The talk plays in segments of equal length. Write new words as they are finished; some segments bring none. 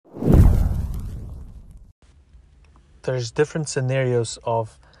there's different scenarios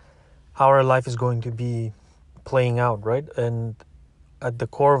of how our life is going to be playing out, right? And at the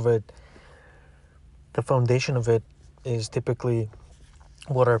core of it, the foundation of it is typically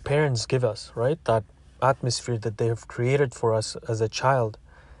what our parents give us, right? That atmosphere that they have created for us as a child.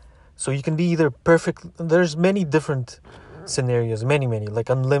 So you can be either perfect. There's many different scenarios, many, like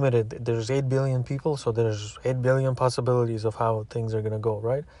unlimited. There's 8 billion people, so there's 8 billion possibilities of how things are going to go,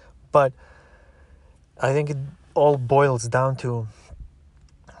 right? But I think it all boils down to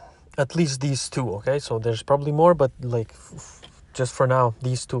at least these two, okay? So there's probably more, but like just for now,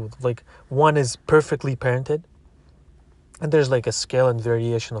 these two. Like one is perfectly parented, and there's like a scale and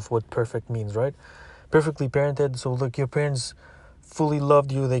variation of what perfect means, right? Perfectly parented, so like your parents fully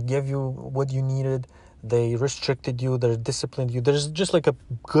loved you, they gave you what you needed, they restricted you, they disciplined you. There's just like a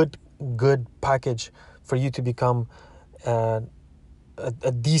good package for you to become a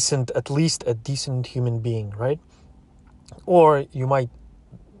decent, at least a decent human being, right? Or you might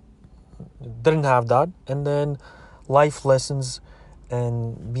didn't have that, and then life lessons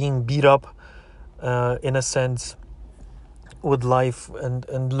and being beat up in a sense with life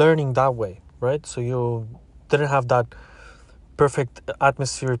and learning that way, right? So you didn't have that perfect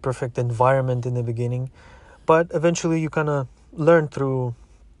atmosphere, perfect environment in the beginning, but eventually you kind of learn through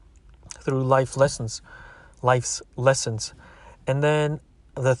life's lessons. And then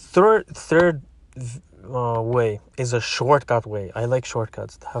the third way is a shortcut way. I like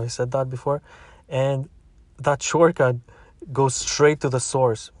shortcuts. Have I said that before? And that shortcut goes straight to the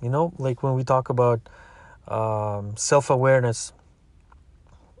source. You know, like when we talk about self-awareness,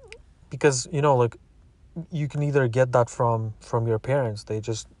 because you know, like you can either get that from your parents. They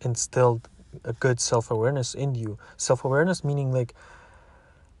just instilled a good self-awareness in you. Self-awareness meaning like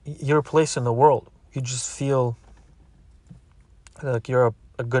your place in the world. You just feel like you're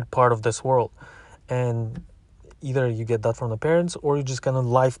a good part of this world, and either you get that from the parents, or you just kind of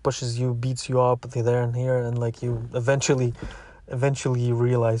life pushes you, beats you up there and here, and like you eventually you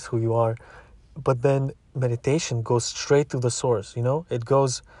realize who you are. But then meditation goes straight to the source. You know, it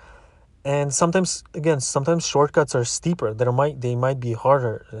goes. And sometimes shortcuts are steeper. They might be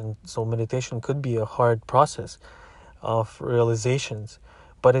harder, and so meditation could be a hard process of realizations.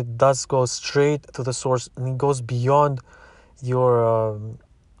 But it does go straight to the source, and it goes beyond your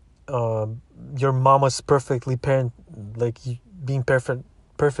mama's being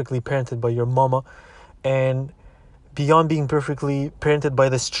perfectly parented by your mama, and beyond being perfectly parented by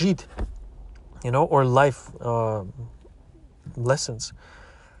the street, you know, or life lessons.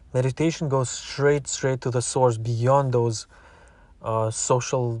 Meditation goes straight to the source, beyond those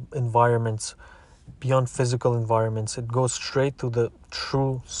social environments, beyond physical environments. It goes straight to the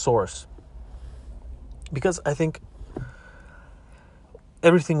true source. Because I think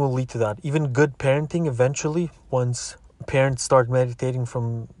everything will lead to that. Even good parenting eventually, once parents start meditating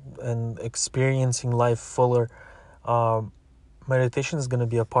from and experiencing life fuller, meditation is going to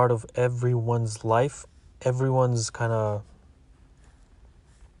be a part of everyone's life, everyone's kind of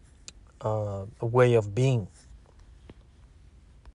a way of being,